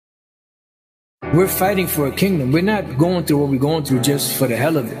We're fighting for a kingdom. We're not going through what we're going through just for the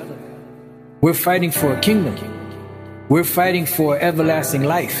hell of it. We're fighting for a kingdom. We're fighting for everlasting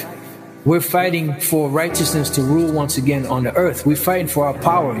life. We're fighting for righteousness to rule once again on the earth. We're fighting for our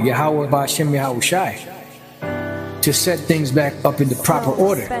power, Yahweh Ba'Shem Yahweh Shai, to set things back up in the proper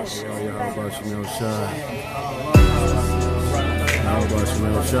order.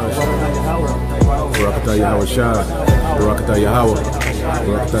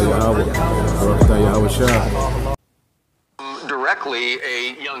 Directly,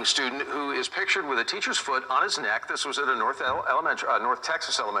 a young student who is pictured with a teacher's foot on his neck. This was at a North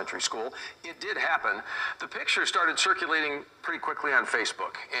Texas elementary school. It did happen. The picture started circulating pretty quickly on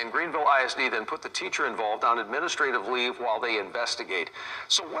Facebook, and Greenville ISD then put the teacher involved on administrative leave while they investigate.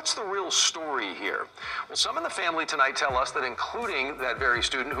 So what's the real story here? Well, some in the family tonight tell us that, including that very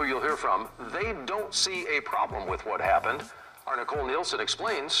student who you'll hear from, they don't see a problem with what happened. Our Nicole Nielsen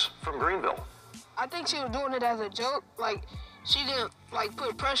explains from Greenville. I think she was doing it as a joke, like she didn't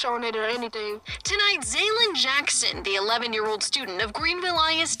put pressure on it or anything. Tonight, Zaylin Jackson, the 11-year-old student of Greenville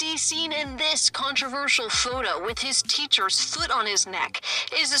ISD, seen in this controversial photo with his teacher's foot on his neck,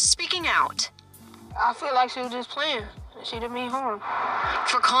 is speaking out. I feel like she was just playing. She didn't mean harm.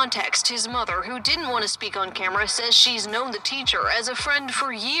 For context, his mother, who didn't want to speak on camera, says she's known the teacher as a friend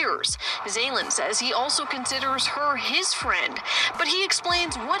for years. Zaylin says he also considers her his friend, but he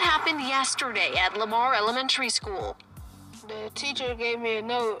explains what happened yesterday at Lamar Elementary School. The teacher gave me a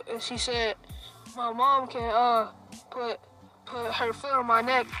note, and she said my mom can put her foot on my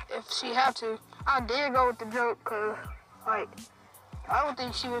neck if she have to. I did go with the joke, because, I don't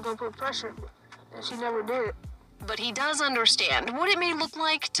think she was going to put pressure, and she never did. But he does understand what it may look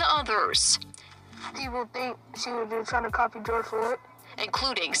like to others. People think she was just trying to copy George Floyd,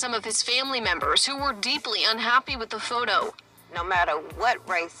 including some of his family members who were deeply unhappy with the photo. No matter what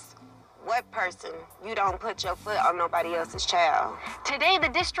race, what person, you don't put your foot on nobody else's child. Today, the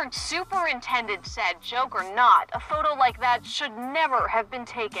district superintendent said, joke or not, a photo like that should never have been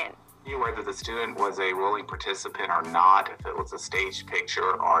taken. Whether the student was a willing participant or not, if it was a staged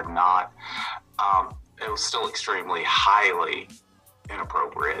picture or not, it was still extremely highly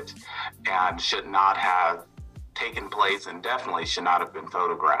inappropriate and should not have taken place, and definitely should not have been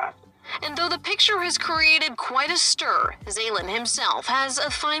photographed. And though the picture has created quite a stir, Zaylin himself has a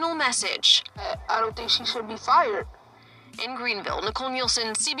final message. I don't think she should be fired. In Greenville, Nicole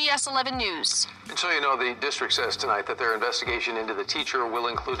Nielsen, CBS 11 News. And so you know, the district says tonight that their investigation into the teacher will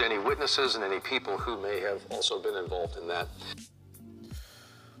include any witnesses and any people who may have also been involved in that.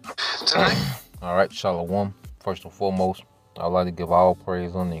 Tonight. All right, Shalom. First and foremost, I'd like to give all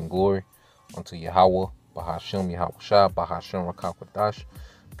praise, honor, and glory unto Yahweh, Ba'Hashem, Yahweh Shai, Ba'Hashem, Rakakwadash.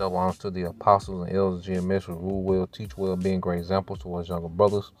 Double honors to the apostles and elders, GMS, who rule well, teach well, being great examples to us younger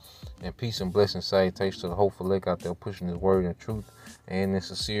brothers. And peace and blessing, salutations to the hopeful elect out there pushing his word and truth and in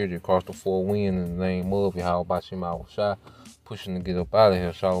sincerity across the four winds in the name of Yahweh, Ba'Shem, Yahweh Shai, pushing to get up out of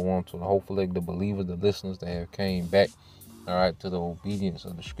here. Shalom to the hopeful elect, the believers, the listeners that have came back, all right, to the obedience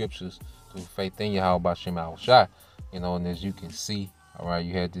of the scriptures, through faith in Yahweh Ba'Shem Yahweh Shai. You know, and as you can see, all right,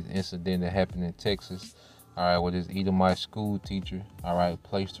 you had this incident that happened in Texas, all right, where this Edomite school teacher, all right,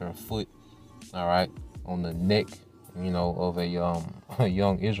 placed her foot, all right, on the neck, you know, of a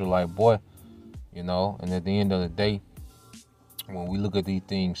young Israelite boy, you know. And at the end of the day, when we look at these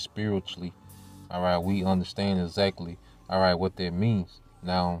things spiritually, all right, we understand exactly, all right, what that means.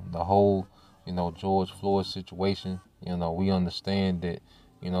 Now, the whole, you know, George Floyd situation, you know, we understand that,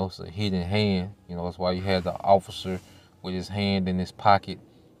 you know, it's a hidden hand. You know, that's why you had the officer with his hand in his pocket,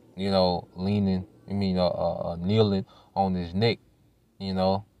 you know, kneeling on his neck, you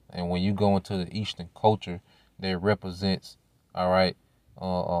know. And when you go into the Eastern culture, that represents, all right,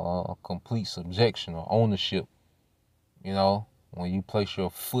 a complete subjection or ownership, you know, when you place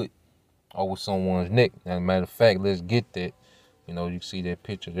your foot over someone's neck. As a matter of fact, let's get that. You know, you can see that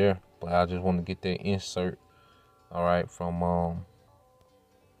picture there, but I just want to get that insert, all right, from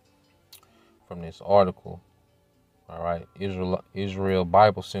this article, all right,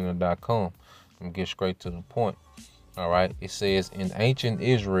 IsraelBibleCenter.com. Let me get straight to the point. All right, it says, in ancient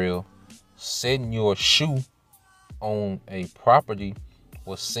Israel, setting your shoe on a property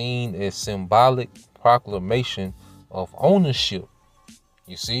was seen as symbolic proclamation of ownership.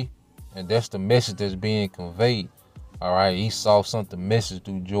 You see, and that's the message that's being conveyed. All right, he saw something message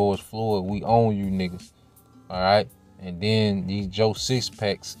through George Floyd. We own you niggas. All right, and then these Joe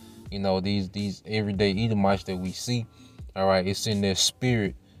Six-Packs, you know, these everyday Edomites that we see, all right, it's in their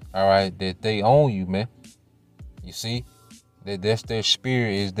spirit, all right, that they own you, man. You see, that's their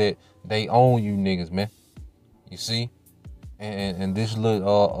spirit, is that they own you niggas, man. You see, and this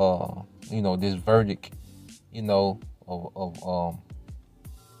little this verdict, of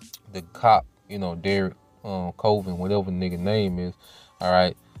the cop, Derek Chauvin, whatever nigga name is, all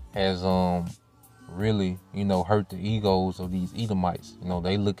right, has really, hurt the egos of these Edomites.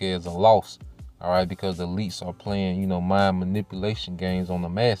 They look at it as a loss, all right, because the elites are playing, mind manipulation games on the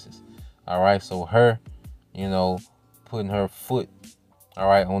masses, all right. So her, putting her foot, all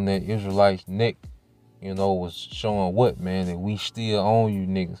right, on that Israelite's neck, was showing what, man, that we still own you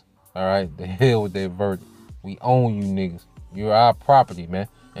niggas, all right. The hell with that verdict. We own you niggas. You're our property, man.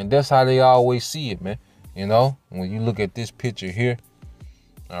 And that's how they always see it, man. When you look at this picture here,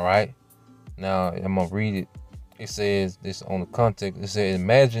 all right. Now, I'm going to read it. It says this on the context. It says,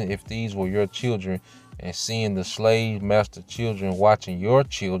 imagine if these were your children and seeing the slave master children watching your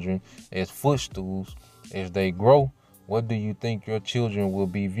children as footstools as they grow. What do you think your children will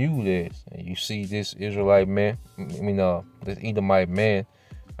be viewed as? And you see this Israelite man, this Edomite man,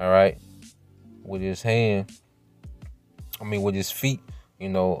 all right, with his feet,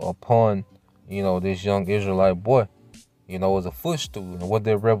 upon, this young Israelite boy, as a footstool, and what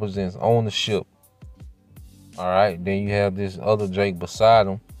that represents, ownership. All right, then you have this other Jake beside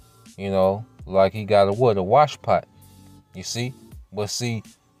him, like he got a wash pot, you see? But see,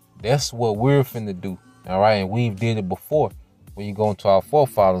 that's what we're finna do, all right? And we've did it before when you go into our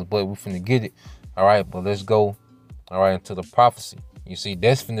forefathers, but we finna get it, all right? But let's go, all right, into the prophecy. You see,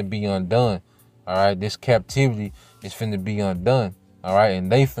 that's finna be undone, all right? This captivity is finna be undone, all right?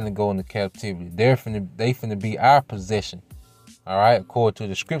 And they finna go into captivity. They finna be our possession, all right? According to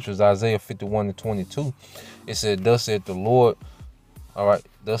the scriptures, Isaiah 51:22, it said, thus said the Lord, all right,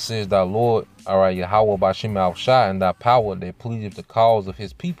 thus says thy Lord, all right, Yahweh Bashim Al-Shai, and thy power that pleadeth the cause of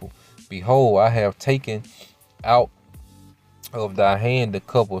his people. Behold, I have taken out of thy hand the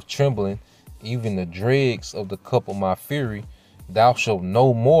cup of trembling, even the dregs of the cup of my fury. Thou shalt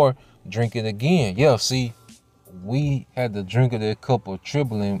no more drink it again. Yeah, see, we had to drink of that cup of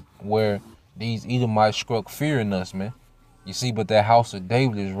trembling where these Edomites struck fear in us, man. You see, but that house of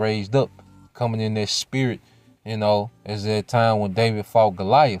David is raised up, coming in that spirit, as that time when David fought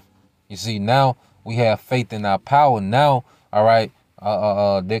Goliath. You see, now we have faith in our power. Now, all right,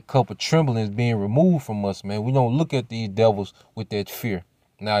 that cup of trembling is being removed from us, man. We don't look at these devils with that fear.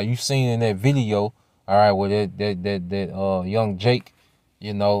 Now, you seen in that video, all right, where that young Jake,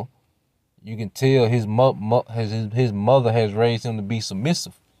 you can tell his mother has raised him to be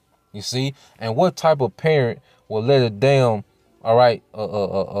submissive. You see, and what type of parent will let a damn, all right,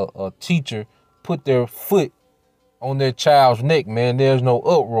 a teacher put their foot on their child's neck, man? There's no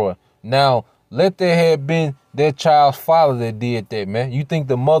uproar. Now, let that have been their child's father that did that, man. You think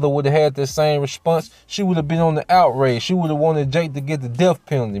the mother would have had the same response? She would have been on the outrage. She would have wanted Jake to get the death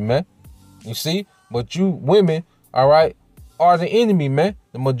penalty, man. You see? But you women, all right, are the enemy, man.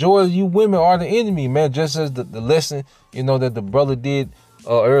 The majority of you women are the enemy, man. Just as the lesson, that the brother did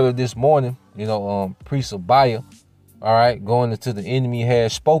earlier this morning, Priest Abaya, all right, going into the enemy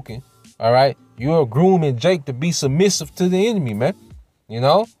has spoken, all right. You're grooming Jake to be submissive to the enemy, man.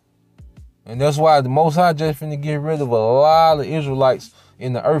 And that's why the Most High just finna get rid of a lot of Israelites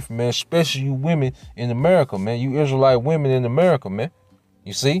in the earth, man. Especially you women in America, man. You Israelite women in America, man.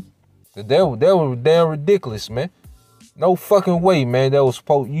 You see? That was damn ridiculous, man. No fucking way, man. That was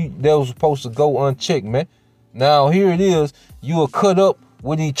supposed to go unchecked, man. Now here it is. You are cut up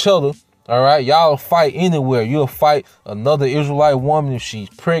with each other. All right. Y'all fight anywhere. You'll fight another Israelite woman if she's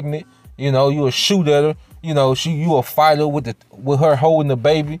pregnant. You'll shoot at her. You a fighter with her holding the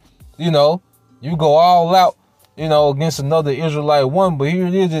baby. You go all out, against another Israelite woman. But here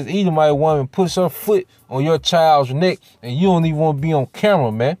it is, this Edomite woman puts her foot on your child's neck, and you don't even want to be on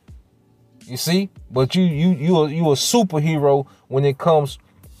camera, man. You see? But you a superhero when it comes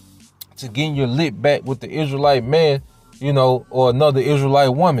to getting your lip back with the Israelite man, or another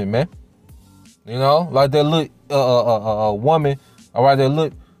Israelite woman, man. Like that little woman, all right, that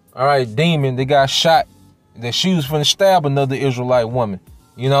little, all right, demon that got shot, that she was finna stab another Israelite woman,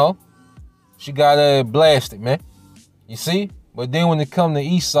 She got blasted, man. You see? But then when it come to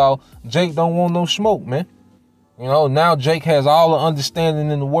Esau, Jake don't want no smoke, man. Now Jake has all the understanding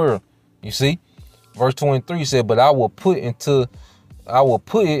in the world. You see? Verse 23 said, but I will put it into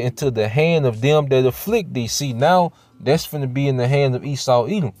the hand of them that afflict thee. See, now that's finna be in the hand of Esau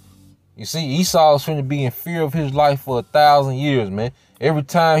Edom. You see, Esau is finna be in fear of his life for 1,000 years, man. Every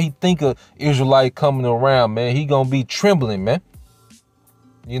time he think of Israelite coming around, man, he gonna be trembling, man.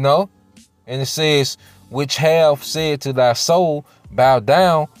 And it says, which have said to thy soul, bow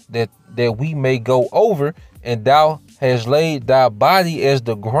down that we may go over, and thou hast laid thy body as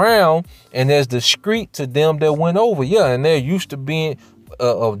the ground and as the street to them that went over. Yeah, and there used to be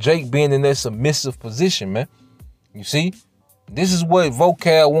of Jake being in that submissive position, man. You see, this is what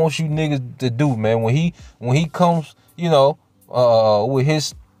Vocal wants you niggas to do, man. When he comes, with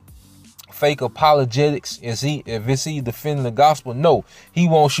his fake apologetics, if it's he defending the gospel, no, he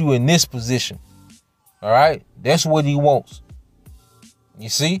wants you in this position. All right, that's what he wants. You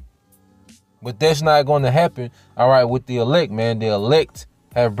see, but that's not going to happen. All right, with the elect, man. The elect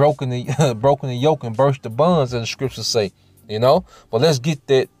have broken the yoke and burst the bonds, as the scriptures say. But let's get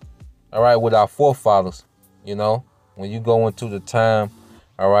that. All right, with our forefathers. When you go into the time,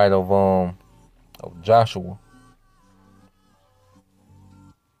 all right, of Joshua.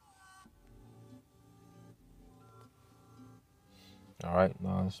 All right,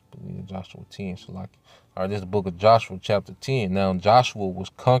 now let's believe Joshua 10. All right, this is the book of Joshua, chapter 10. Now Joshua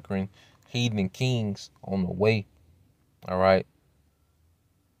was conquering heathen kings on the way. All right,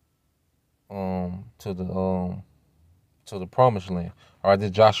 to the promised land. All right,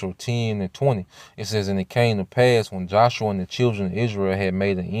 this is Joshua 10 and 20. It says, and it came to pass when Joshua and the children of Israel had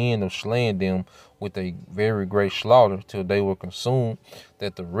made an end of slaying them with a very great slaughter till they were consumed,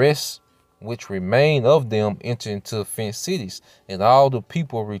 that the rest which remained of them entered into fenced cities, and all the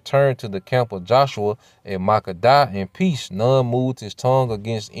people returned to the camp of Joshua at Makkedah in peace. None moved his tongue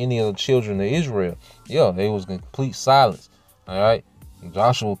against any of the children of Israel. Yeah, there was complete silence. All right,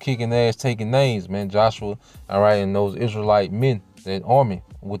 Joshua kicking ass, taking names, man. Joshua, all right, and those Israelite men, that army,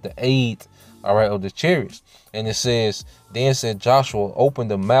 with the aid, all right, of the chariots. And it says, then said Joshua, open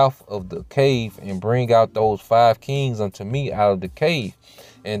the mouth of the cave and bring out those 5 kings unto me out of the cave.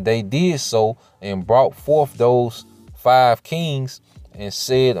 And they did so, and brought forth those 5 kings, and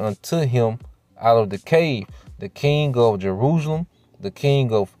said unto him out of the cave, the king of Jerusalem, the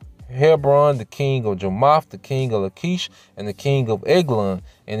king of Hebron, the king of Jarmuth, the king of Lachish, and the king of Eglon.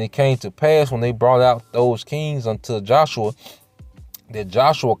 And it came to pass, when they brought out those kings unto Joshua, that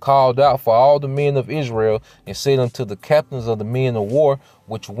Joshua called out for all the men of Israel, and said unto the captains of the men of war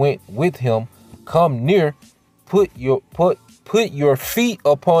which went with him, come near, put your feet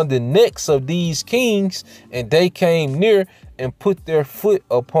upon the necks of these kings. And they came near and put their foot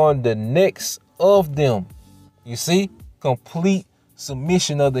upon the necks of them. You see, complete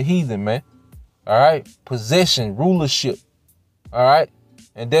submission of the heathen, man. All right, possession, rulership. All right,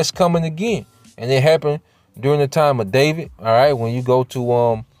 and that's coming again. And it happened during the time of David. All right, when you go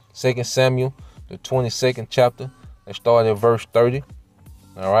to 2 Samuel, the 22nd chapter, let's start at verse 30.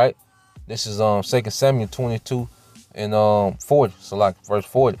 All right, this is 2 Samuel 22 and 40. So like verse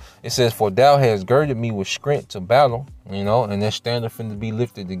 40, it says, for thou hast girded me with strength to battle, and that standard finna be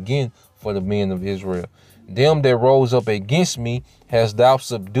lifted again for the men of Israel. Them that rose up against me hast thou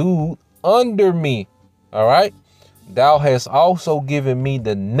subdued under me. All right, thou hast also given me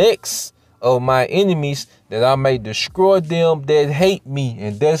the necks of my enemies, that I may destroy them that hate me.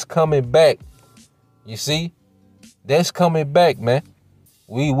 And that's coming back. You see, that's coming back, man.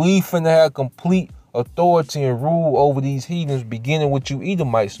 We finna have complete authority and rule over these heathens, beginning with you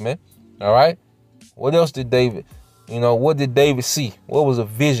Edomites, man. All right, what else did David, what did David see? What was a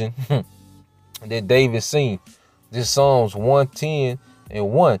vision that David seen? This Psalms 110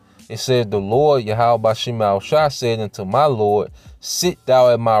 and 1. It says, the Lord Yahweh Bashim Al-Shah said unto my Lord, sit thou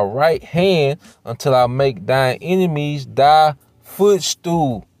at my right hand until I make thine enemies thy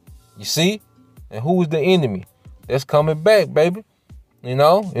footstool. You see? And who is the enemy? That's coming back, baby.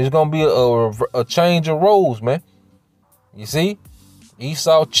 It's going to be a change of roles, man. You see?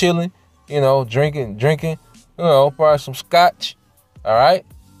 Esau chilling, drinking, probably some scotch. All right?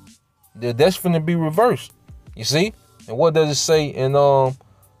 That's finna be reversed. You see? And what does it say in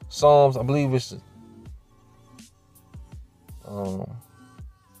Psalms? I believe it's is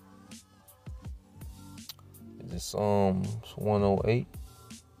it Psalms 108?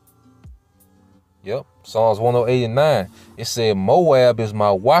 Yep, Psalms 108 and 9. It said, Moab is my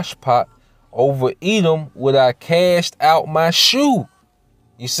washpot. Over Edom would I cast out my shoe.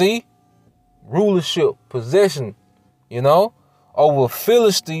 You see? Rulership, possession, over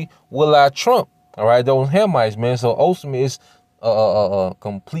Philistine will I trump. All right, those Hamites, man. So ultimately, it's a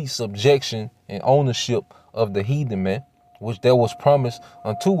complete subjection and ownership of the heathen, man, which that was promised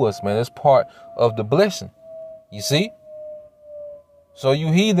unto us, man. That's part of the blessing. You see? So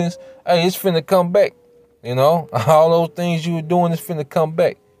you heathens, hey, it's finna come back. All those things you were doing is finna come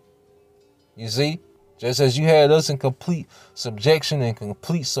back. You see? Just as you had us in complete subjection and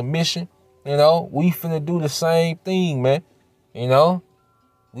complete submission, we finna do the same thing, man.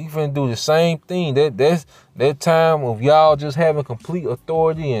 We finna do the same thing. That's that time of y'all just having complete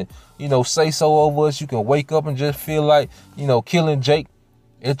authority and, say so over us. You can wake up and just feel like, killing Jake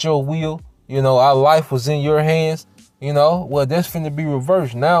at your will. Our life was in your hands. You know, well, that's finna be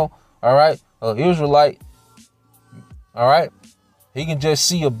reversed now. All right, Israelite. All right, he can just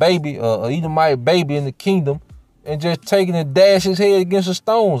see a baby, Edomite baby in the kingdom, and just take it and dash his head against the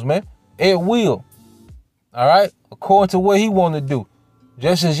stones, man, at will. All right, according to what he want to do.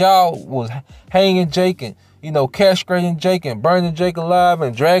 Just as y'all was hanging Jake and, you know, castrating Jake and burning Jake alive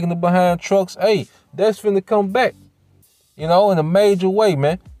and dragging him behind trucks, hey, that's finna come back, you know, in a major way,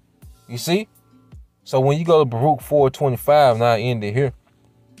 man. You see? So when you go to Baruch 4:25, now I end it here.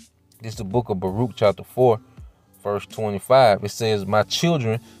 This is the book of Baruch, chapter 4, verse 25. It says, my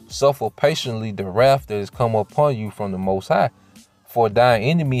children, suffer patiently the wrath that has come upon you from the Most High. For thine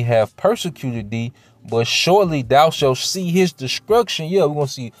enemy have persecuted thee, but shortly thou shalt see his destruction. Yeah, we're going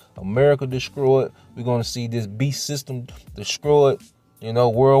to see America destroyed. We're going to see this beast system destroyed. You know,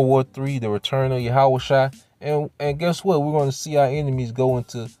 World War III, the return of Yahweh. And guess what? We're going to see our enemies go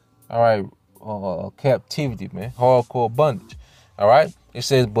into, all right, captivity, man. Hardcore bondage. All right. It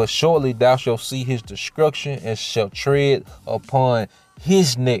says, but shortly thou shalt see his destruction and shalt tread upon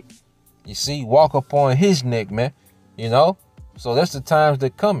his neck. You see, walk upon his neck, man. You know, so that's the times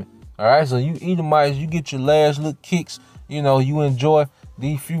that coming. All right. So you Edomites, you get your last little kicks. You know, you enjoy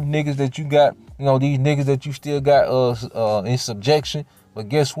these few niggas that you got. You know, these niggas that you still got in subjection. But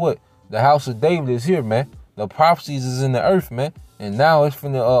guess what? The house of David is here, man. The prophecies is in the earth, man. And now it's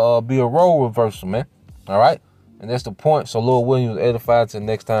finna be a role reversal, man. All right. And that's the point. So Lord Williams edified. Till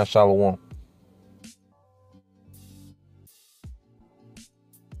next time, Shalom.